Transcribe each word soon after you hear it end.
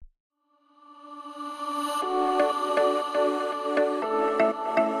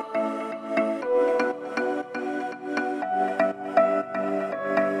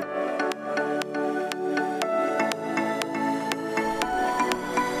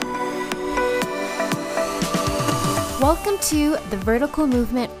Welcome to the Vertical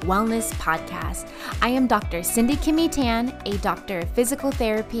Movement Wellness Podcast. I am Dr. Cindy Kimmy Tan, a doctor of physical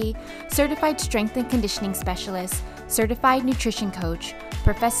therapy, certified strength and conditioning specialist, certified nutrition coach,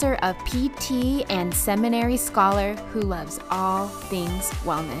 professor of PT, and seminary scholar who loves all things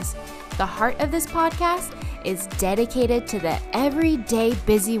wellness. The heart of this podcast is dedicated to the everyday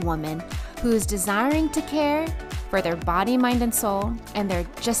busy woman who is desiring to care for their body, mind, and soul, and they're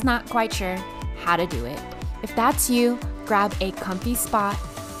just not quite sure how to do it. If that's you, grab a comfy spot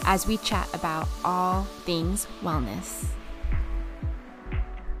as we chat about all things wellness.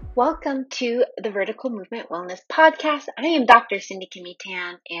 Welcome to the Vertical Movement Wellness Podcast. I am Dr. Cindy Kimmy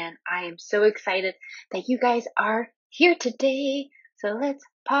Tan, and I am so excited that you guys are here today. So let's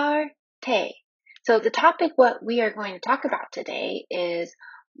partay. So the topic, what we are going to talk about today is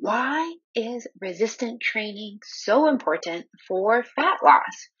why is resistant training so important for fat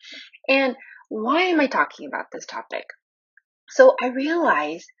loss? And why am I talking about this topic? So I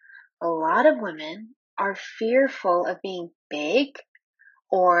realize a lot of women are fearful of being big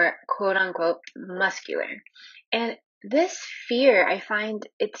or quote unquote muscular. And this fear, I find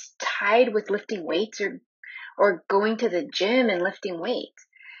it's tied with lifting weights or going to the gym and lifting weights.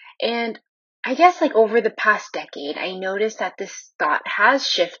 And I guess over the past decade, I noticed that this thought has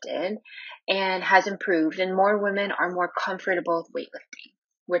shifted and has improved, and more women are more comfortable with weightlifting,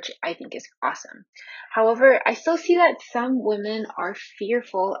 which I think is awesome. However, I still see that some women are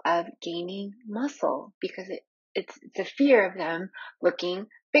fearful of gaining muscle because it's the fear of them looking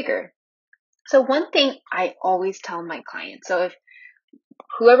bigger. So one thing I always tell my clients, so if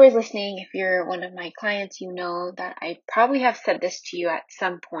whoever is listening, if you're one of my clients, you know that I probably have said this to you at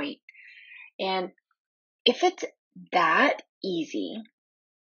some point. And if it's that easy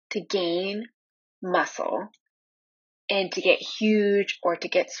to gain muscle and to get huge or to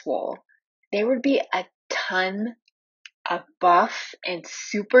get swole, there would be a ton of buff and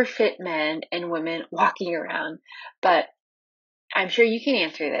super fit men and women walking around. But I'm sure you can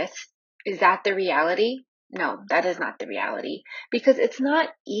answer this. Is that the reality? No, that is not the reality, because it's not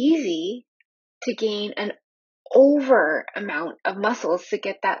easy to gain an over amount of muscles to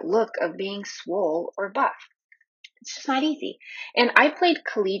get that look of being swole or buff. It's just not easy. And I played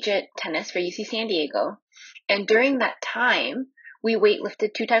collegiate tennis for UC San Diego. And during that time, we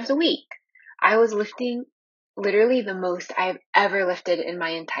weightlifted 2 times a week. I was lifting literally the most I've ever lifted in my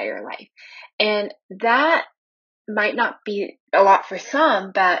entire life. And that might not be a lot for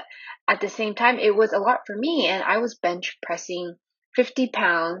some, but at the same time, it was a lot for me. And I was bench pressing 50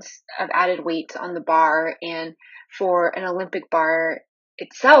 pounds of added weights on the bar. And for an Olympic bar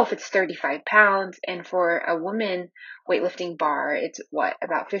itself, it's 35 pounds. And for a woman weightlifting bar, it's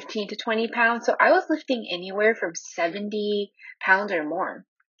about 15 to 20 pounds. So I was lifting anywhere from 70 pounds or more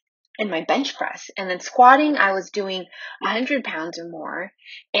in my bench press. And then squatting, I was doing 100 pounds or more.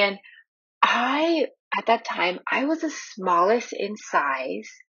 And at that time, I was the smallest in size,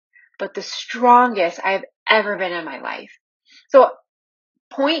 but the strongest I've ever been in my life. So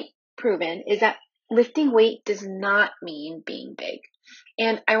point proven is that lifting weight does not mean being big.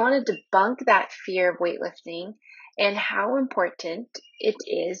 And I want to debunk that fear of weightlifting and how important it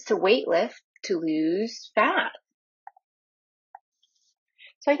is to weightlift to lose fat.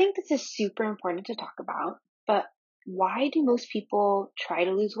 So I think this is super important to talk about, but why do most people try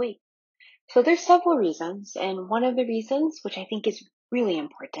to lose weight? So there's several reasons, and one of the reasons, which I think is really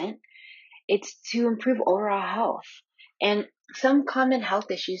important, it's to improve overall health. And some common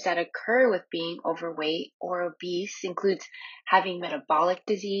health issues that occur with being overweight or obese includes having metabolic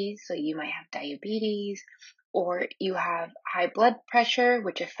disease, so you might have diabetes, or you have high blood pressure,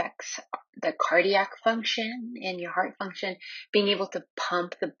 which affects the cardiac function and your heart function, being able to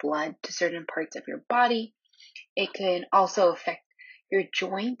pump the blood to certain parts of your body. It can also affect your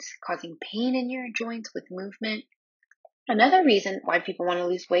joints, causing pain in your joints with movement. Another reason why people want to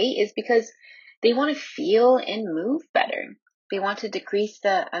lose weight is because they want to feel and move better. They want to decrease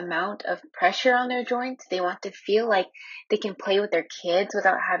the amount of pressure on their joints. They want to feel like they can play with their kids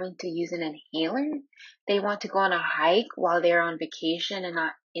without having to use an inhaler. They want to go on a hike while they're on vacation and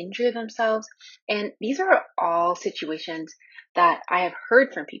not injure themselves. And these are all situations that I have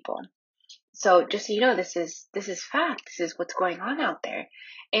heard from people. So just so you know, this is fact. This is what's going on out there.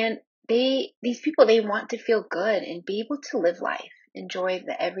 And these people, they want to feel good and be able to live life, enjoy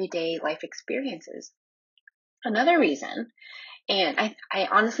the everyday life experiences. Another reason, and I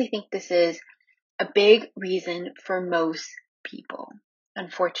honestly think this is a big reason for most people,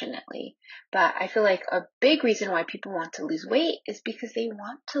 unfortunately, but I feel like a big reason why people want to lose weight is because they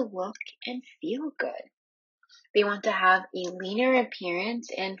want to look and feel good. They want to have a leaner appearance,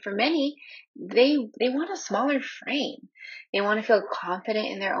 and for many, they want a smaller frame. They want to feel confident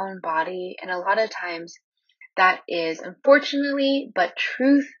in their own body, and a lot of times that is, unfortunately, but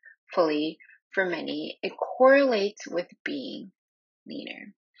truthfully, for many, it correlates with being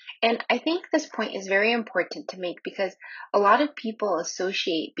leaner. And I think this point is very important to make because a lot of people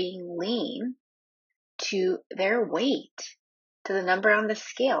associate being lean to their weight, to the number on the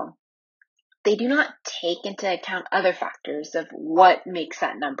scale. They do not take into account other factors of what makes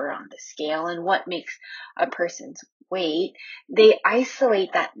that number on the scale and what makes a person's weight. They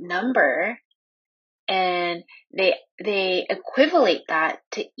isolate that number and they equivalate that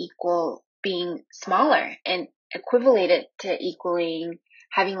to equal being smaller and equivalate it to equaling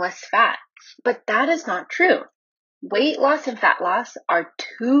having less fat. But that is not true. Weight loss and fat loss are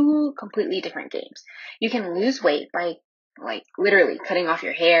two completely different games. You can lose weight by literally cutting off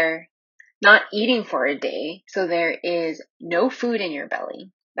your hair, not eating for a day, so there is no food in your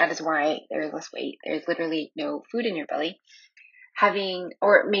belly. That is why there is less weight. There's literally no food in your belly.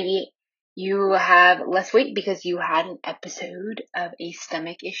 Or maybe you have less weight because you had an episode of a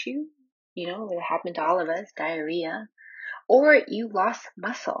stomach issue, it happened to all of us, diarrhea, or you lost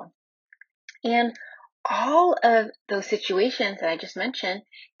muscle. And all of those situations that I just mentioned,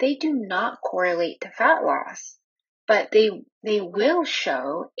 they do not correlate to fat loss, but they will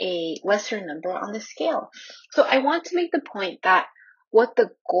show a lesser number on the scale. So I want to make the point that what the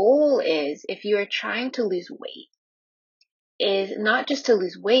goal is, if you are trying to lose weight, is not just to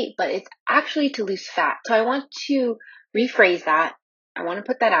lose weight, but it's actually to lose fat. So I want to rephrase that. I want to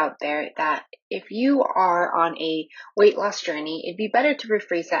put that out there that if you are on a weight loss journey, it'd be better to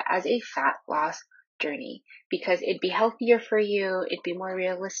rephrase that as a fat loss journey because it'd be healthier for you. It'd be more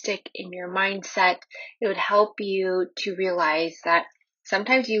realistic in your mindset. It would help you to realize that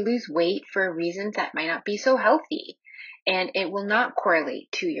sometimes you lose weight for reasons that might not be so healthy and it will not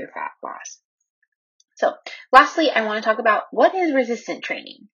correlate to your fat loss. So lastly, I want to talk about what is resistant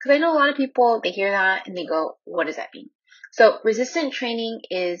training because I know a lot of people, they hear that and they go, what does that mean? So resistant training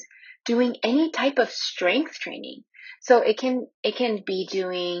is doing any type of strength training. So it can be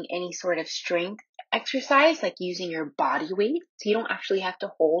doing any sort of strength exercise, like using your body weight. So you don't actually have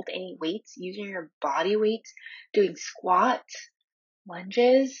to hold any weights, using your body weights, doing squats,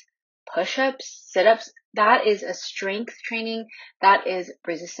 lunges, push-ups, sit-ups. That is a strength training. That is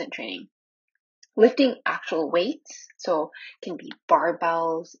resistant training. Lifting actual weights, so it can be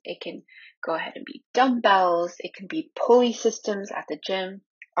barbells, it can go ahead and be dumbbells, it can be pulley systems at the gym.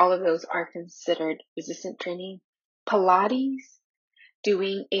 All of those are considered resistant training. Pilates,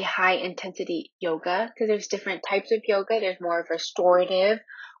 doing a high intensity yoga, because there's different types of yoga. There's more of restorative,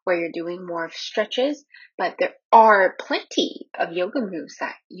 where you're doing more of stretches, but there are plenty of yoga moves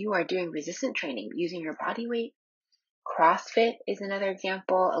that you are doing resistant training using your body weight. CrossFit is another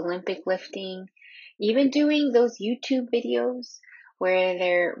example, Olympic lifting, even doing those YouTube videos where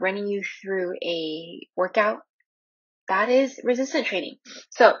they're running you through a workout. That is resistant training.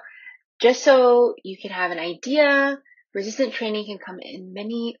 So just so you can have an idea, resistant training can come in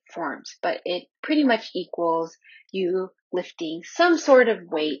many forms, but it pretty much equals you lifting some sort of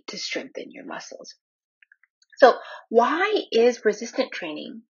weight to strengthen your muscles. So why is resistant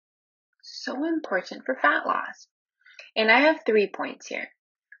training so important for fat loss? And I have 3 points here.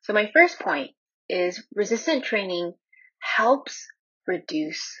 So my first point is resistant training helps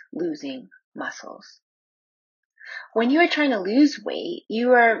reduce losing muscles. When you are trying to lose weight,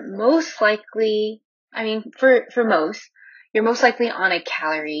 you are most likely, for most, you're most likely on a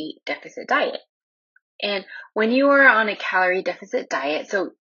calorie deficit diet. And when you are on a calorie deficit diet,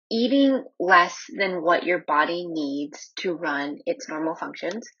 so eating less than what your body needs to run its normal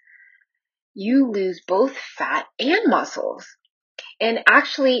functions, you lose both fat and muscles. And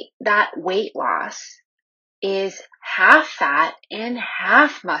actually, that weight loss is half fat and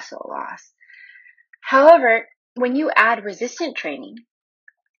half muscle loss. However, when you add resistant training,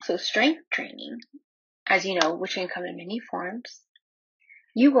 so strength training, as you know, which can come in many forms,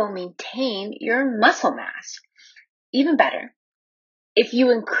 you will maintain your muscle mass. Even better, if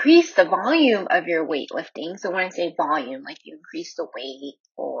you increase the volume of your weightlifting, so when I say volume, like you increase the weight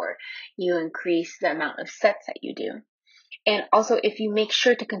or you increase the amount of sets that you do, and also if you make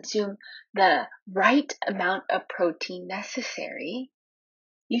sure to consume the right amount of protein necessary,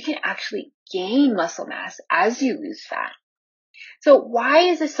 you can actually gain muscle mass as you lose fat. So why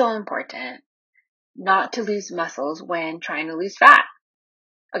is it so important not to lose muscles when trying to lose fat?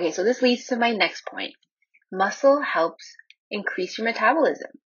 Okay, so this leads to my next point. Muscle helps increase your metabolism.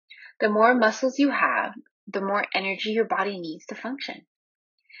 The more muscles you have, the more energy your body needs to function.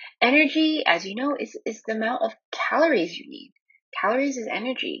 Energy, as you know, is the amount of calories you need. Calories is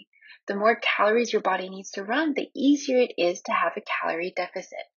energy. The more calories your body needs to run, the easier it is to have a calorie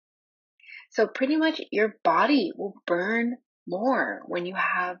deficit. So pretty much your body will burn more when you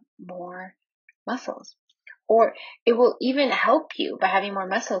have more muscles. Or it will even help you by having more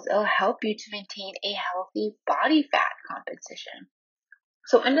muscles. It'll help you to maintain a healthy body fat composition.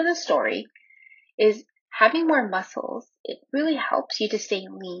 So end of the story is having more muscles, it really helps you to stay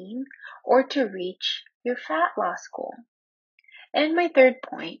lean or to reach your fat loss goal. And my third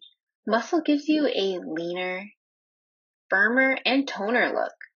point, muscle gives you a leaner, firmer, and toner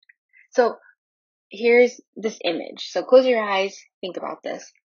look. So here's this image. So close your eyes, think about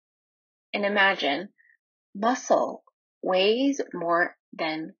this, and imagine muscle weighs more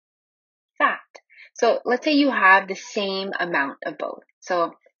than fat. So let's say you have the same amount of both.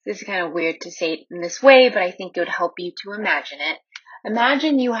 So this is kind of weird to say it in this way, but I think it would help you to imagine it.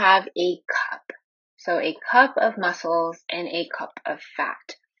 Imagine you have a cup. So a cup of muscles and a cup of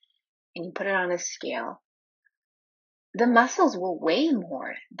fat. And you put it on a scale. The muscles will weigh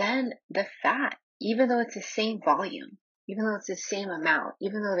more than the fat, even though it's the same volume, even though it's the same amount,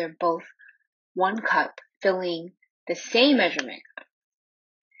 even though they're both one cup filling the same measurement.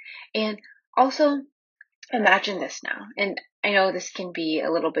 And also imagine this now. And I know this can be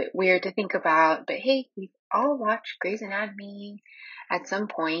a little bit weird to think about, but hey, we've all watched Grey's Anatomy at some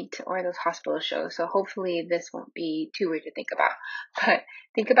point or those hospital shows. So hopefully this won't be too weird to think about. But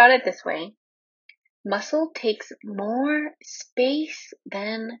think about it this way. Muscle takes more space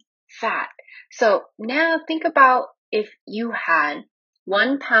than fat. So now think about if you had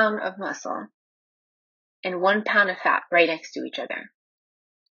 1 pound of muscle and 1 pound of fat right next to each other.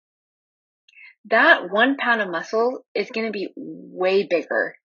 That 1 pound of muscle is going to be way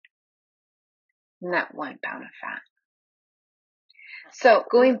bigger than that 1 pound of fat. So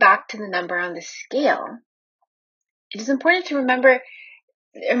going back to the number on the scale, it is important to remember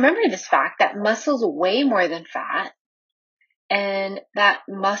this fact that muscles weigh more than fat, and that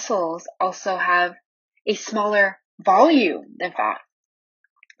muscles also have a smaller volume than fat.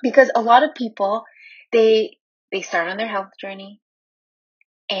 Because a lot of people, they start on their health journey,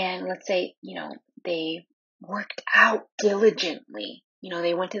 and let's say, they worked out diligently.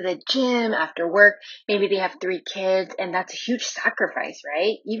 They went to the gym after work. Maybe they have 3 kids, and that's a huge sacrifice,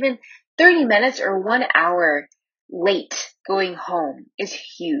 right? Even 30 minutes or 1 hour late going home is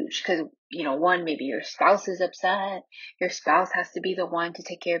huge because, one, maybe your spouse is upset. Your spouse has to be the one to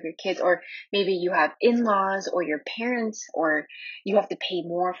take care of your kids, or maybe you have in-laws or your parents, or you have to pay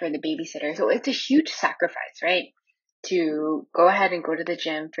more for the babysitter. So it's a huge sacrifice, right? To go ahead and go to the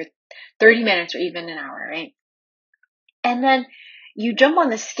gym for 30 minutes or even an hour, right? And then you jump on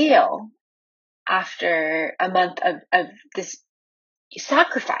the scale after a month of this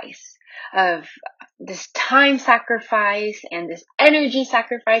sacrifice, of this time sacrifice and this energy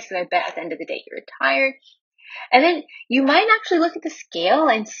sacrifice, because I bet at the end of the day you're tired. And then you might actually look at the scale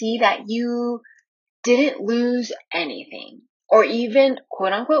and see that you didn't lose anything, or even,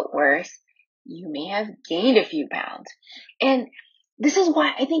 quote unquote, worse, you may have gained a few pounds. And this is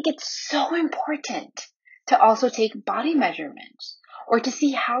why I think it's so important to also take body measurements or to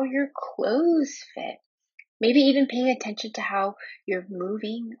see how your clothes fit. Maybe even paying attention to how you're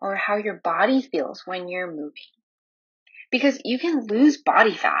moving or how your body feels when you're moving. Because you can lose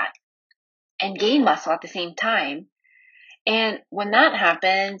body fat and gain muscle at the same time. And when that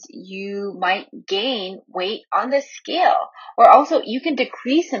happens, you might gain weight on the scale, or also you can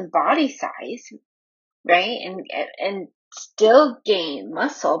decrease in body size, right? And still gain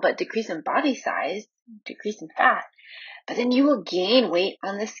muscle, but decrease in body size, decrease in fat. But then you will gain weight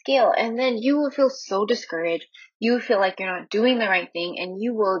on the scale, and then you will feel so discouraged. You will feel like you're not doing the right thing, and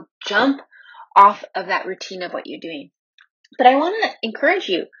you will jump off of that routine of what you're doing. But I want to encourage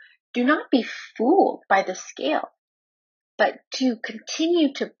you, do not be fooled by the scale, but to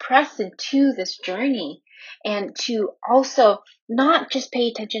continue to press into this journey and to also not just pay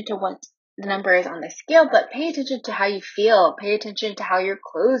attention to what the number is on the scale, but pay attention to how you feel, pay attention to how your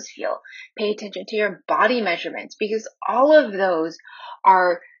clothes feel, pay attention to your body measurements, because all of those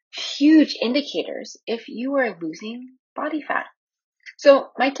are huge indicators if you are losing body fat. So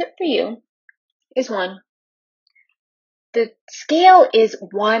my tip for you is one, the scale is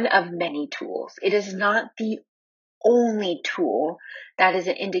one of many tools. It is not the only tool that is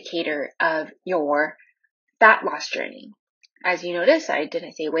an indicator of your fat loss journey. As you notice, I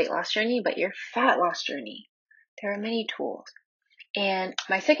didn't say weight loss journey, but your fat loss journey. There are many tools. And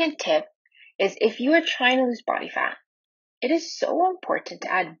my second tip is if you are trying to lose body fat, it is so important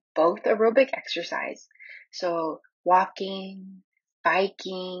to add both aerobic exercise. So walking,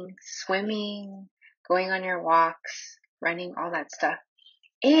 biking, swimming, going on your walks, running, all that stuff.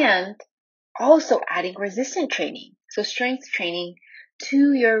 And also adding resistance training, so strength training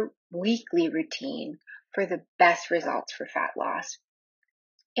to your weekly routine for the best results for fat loss.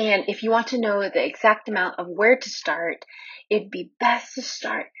 And if you want to know the exact amount of where to start, it'd be best to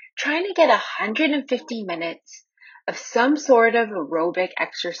start trying to get 150 minutes of some sort of aerobic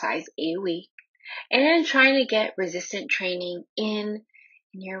exercise a week, and then trying to get resistant training in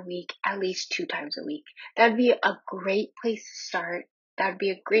your week at least 2 times a week. That'd be a great place to start. That'd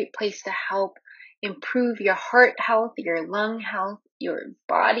be a great place to help improve your heart health, your lung health, your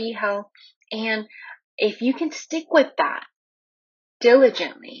body health. And if you can stick with that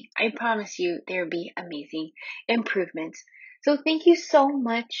diligently, I promise you there'll be amazing improvements. So thank you so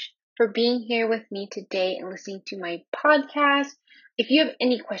much for being here with me today and listening to my podcast. If you have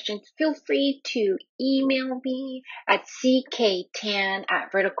any questions, feel free to email me at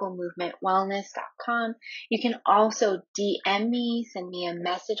cktan@verticalmovementwellness.com. You can also DM me, send me a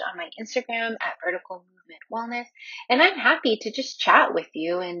message on my Instagram at verticalmovementwellness, and I'm happy to just chat with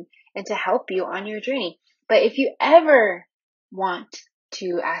you and to help you on your journey. But if you ever want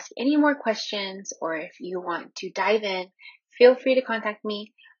to ask any more questions, or if you want to dive in, feel free to contact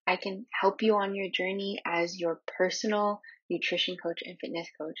me. I can help you on your journey as your personal nutrition coach and fitness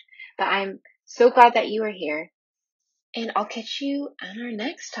coach. But I'm so glad that you are here, and I'll catch you on our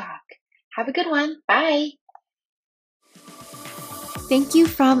next talk. Have a good one. Bye. Thank you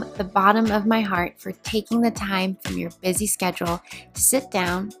from the bottom of my heart for taking the time from your busy schedule to sit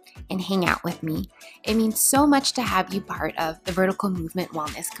down and hang out with me. It means so much to have you part of the Vertical Movement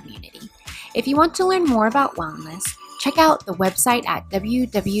Wellness community. If you want to learn more about wellness, check out the website at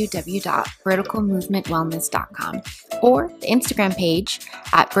www.verticalmovementwellness.com or the Instagram page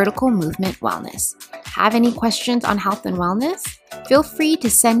at Vertical Movement Wellness. Have any questions on health and wellness? Feel free to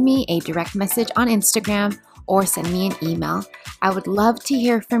send me a direct message on Instagram or send me an email. I would love to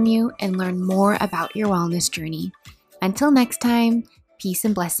hear from you and learn more about your wellness journey. Until next time, peace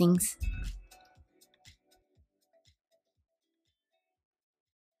and blessings.